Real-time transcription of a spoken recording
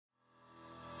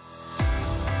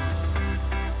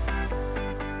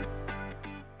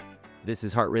This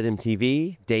is Heart Rhythm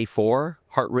TV, Day 4,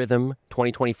 Heart Rhythm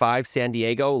 2025, San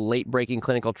Diego, late-breaking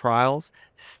clinical trials,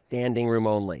 standing room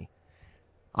only.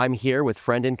 I'm here with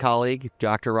friend and colleague,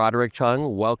 Dr. Roderick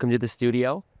Tung. Welcome to the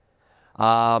studio.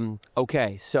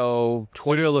 Okay, so...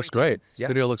 Studio looks great. Yeah.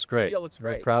 Studio looks great. Studio looks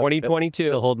great. Proud. 2022.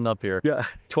 Still holding up here. Yeah,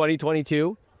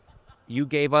 2022. You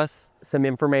gave us some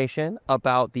information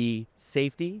about the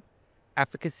safety,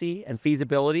 efficacy, and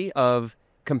feasibility of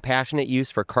compassionate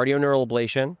use for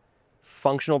cardioneuroablation,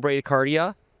 functional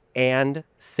bradycardia, and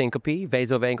syncope,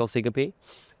 vasovagal syncope.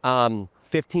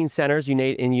 15 centers in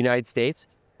the United States,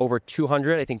 over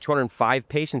 200, I think 205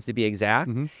 patients to be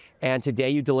exact. Mm-hmm. And today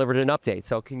you delivered an update.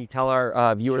 So can you tell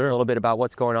our viewers a little bit about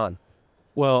what's going on?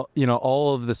 Well, you know,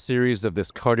 all of the series of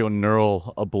this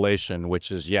cardioneural ablation,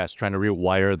 which is, yes, trying to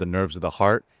rewire the nerves of the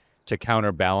heart to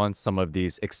counterbalance some of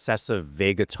these excessive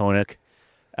vagatonic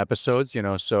episodes, you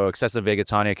know, so excessive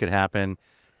vagatonia could happen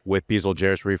with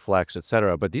Biesel-Jarrett's reflex, et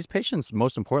cetera. But these patients,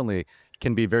 most importantly,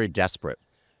 can be very desperate.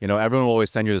 You know, everyone will always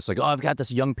send you this like, oh, I've got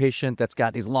this young patient that's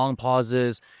got these long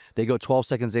pauses. They go 12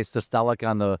 seconds asystolic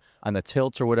on the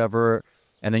tilt or whatever.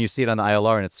 And then you see it on the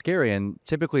ILR and it's scary. And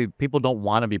typically people don't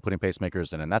want to be putting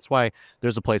pacemakers in. And that's why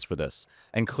there's a place for this.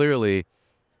 And clearly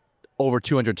over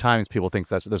 200 times people think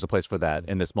there's a place for that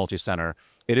in this multi-center.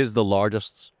 It is the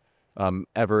largest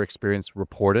ever experience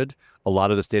reported. A lot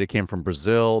of this data came from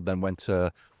Brazil, then went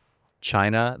to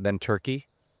China, then Turkey.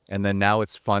 And then now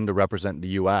it's fun to represent the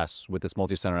U.S. with this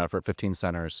multi-center effort, 15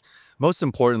 centers. Most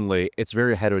importantly, it's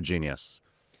very heterogeneous.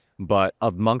 But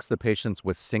amongst the patients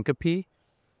with syncope,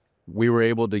 we were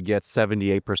able to get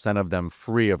 78% of them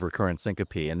free of recurrent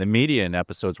syncope. And the median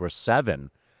episodes were 7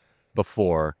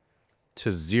 before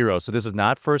to 0. So this is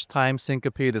not first-time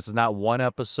syncope. This is not one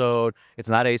episode. It's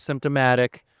not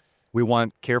asymptomatic. We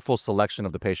want careful selection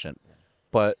of the patient.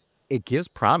 But it gives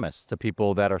promise to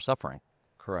people that are suffering.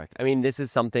 Correct. I mean, this is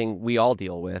something we all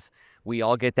deal with. We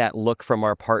all get that look from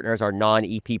our partners, our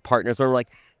non-EP partners, where we're like,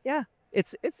 yeah,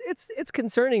 it's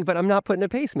concerning, but I'm not putting a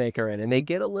pacemaker in, and they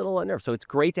get a little unnerved. So it's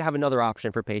great to have another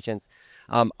option for patients.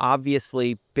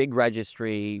 Obviously, big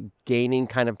registry, gaining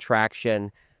kind of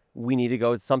traction. We need to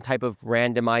go with some type of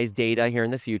randomized data here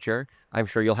in the future. I'm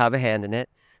sure you'll have a hand in it.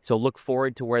 So look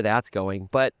forward to where that's going.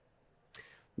 But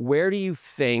where do you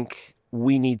think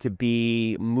we need to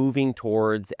be moving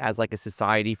towards as like a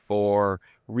society for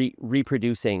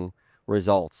reproducing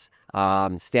results,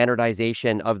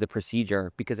 standardization of the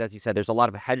procedure? Because as you said, there's a lot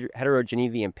of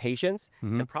heterogeneity in patients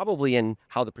and probably in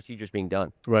how the procedure is being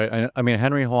done. Right. I mean,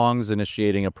 Henry Huang's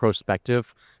initiating a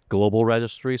prospective global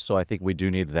registry, so I think we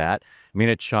do need that.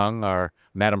 Mina Chung, our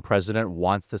Madam President,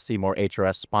 wants to see more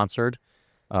HRS sponsored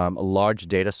large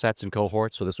data sets and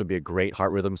cohorts, so this would be a great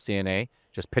Heart Rhythm CNA,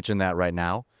 just pitching that right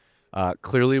now.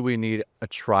 Clearly, we need a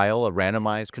trial, a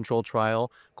randomized controlled trial.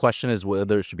 Question is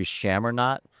whether it should be sham or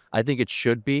not. I think it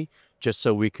should be, just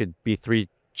so we could be 3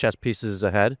 chess pieces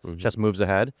ahead, chess moves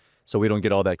ahead, so we don't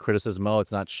get all that criticism, oh,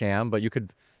 it's not sham, but you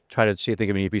could try to think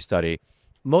of an EP study.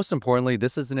 Most importantly,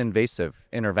 this is an invasive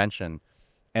intervention,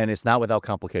 and it's not without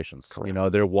complications. Correct. You know,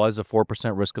 there was a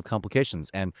 4% risk of complications,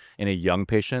 and in a young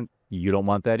patient, you don't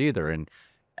want that either. And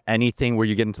anything where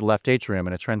you get into the left atrium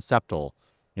and a transeptal,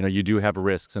 you know, you do have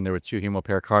risks, and there were 2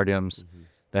 hemopericardiums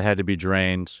that had to be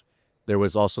drained. There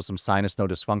was also some sinus node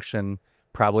dysfunction,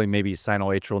 probably maybe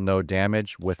sinoatrial node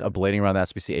damage with ablating around the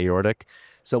SVC aortic.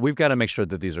 So we've got to make sure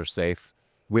that these are safe.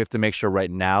 We have to make sure right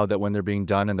now that when they're being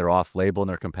done and they're off-label and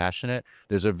they're compassionate,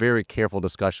 there's a very careful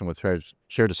discussion with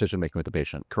shared decision-making with the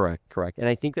patient. Correct. And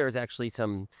I think there's actually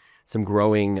some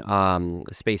growing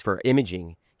space for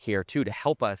imaging here too, to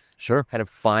help us kind of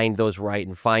find those right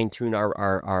and fine-tune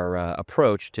our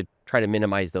approach to try to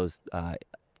minimize those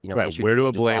issues. Where to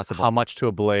ablate, how much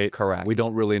to ablate. Correct. We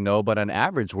don't really know, but on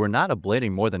average, we're not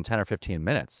ablating more than 10 or 15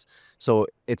 minutes. So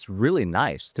it's really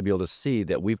nice to be able to see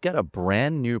that we've got a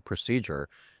brand new procedure,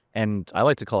 and I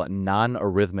like to call it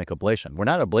non-arrhythmic ablation. We're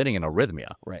not ablating an arrhythmia.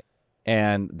 Right.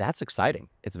 And that's exciting.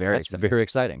 It's very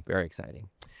exciting. Very exciting.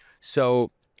 So,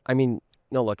 I mean,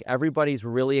 no, look, everybody's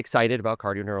really excited about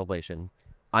cardioneuroablation.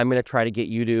 I'm going to try to get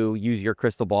you to use your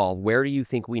crystal ball. Where do you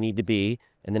think we need to be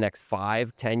in the next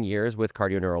 5-10 years with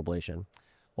cardioneuroablation?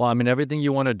 Well, I mean, everything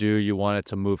you want to do, you want it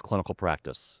to move clinical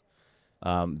practice.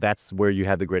 That's where you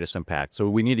have the greatest impact. So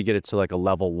we need to get it to like a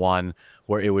level 1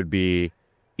 where it would be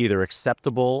either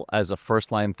acceptable as a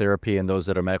first-line therapy in those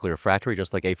that are medically refractory,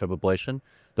 just like AFib ablation,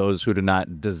 those who do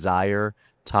not desire,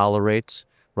 tolerate,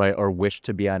 right, or wish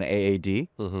to be on AAD.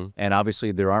 And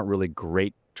obviously there aren't really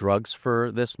great drugs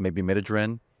for this, maybe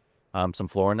midodrine, some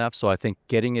Florinef. So I think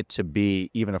getting it to be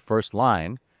even a first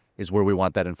line is where we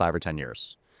want that in 5 or 10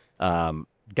 years.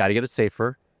 Got to get it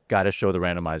safer, got to show the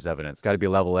randomized evidence, got to be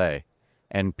level A.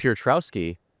 And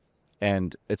Piotrowski,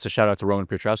 and it's a shout out to Roman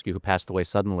Piotrowski, who passed away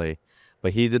suddenly,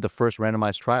 but he did the first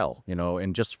randomized trial, you know,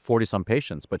 in just 40 some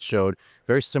patients, but showed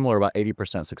very similar, about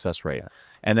 80% success rate.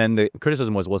 And then the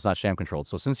criticism was, well, it's not sham controlled.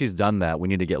 So since he's done that, we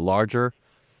need to get larger,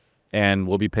 and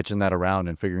we'll be pitching that around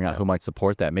and figuring out who might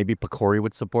support that. Maybe PCORI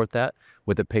would support that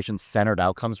with the patient-centered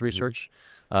outcomes research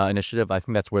initiative. I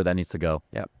think that's where that needs to go.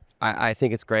 Yep. I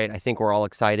think it's great. I think we're all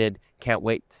excited. Can't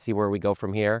wait to see where we go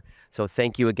from here. So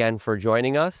thank you again for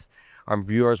joining us. Our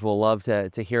viewers will love to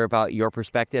hear about your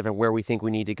perspective and where we think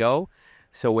we need to go.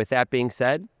 So with that being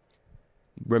said,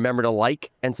 remember to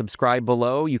like and subscribe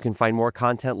below. You can find more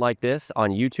content like this on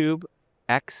YouTube,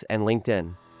 X, and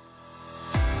LinkedIn.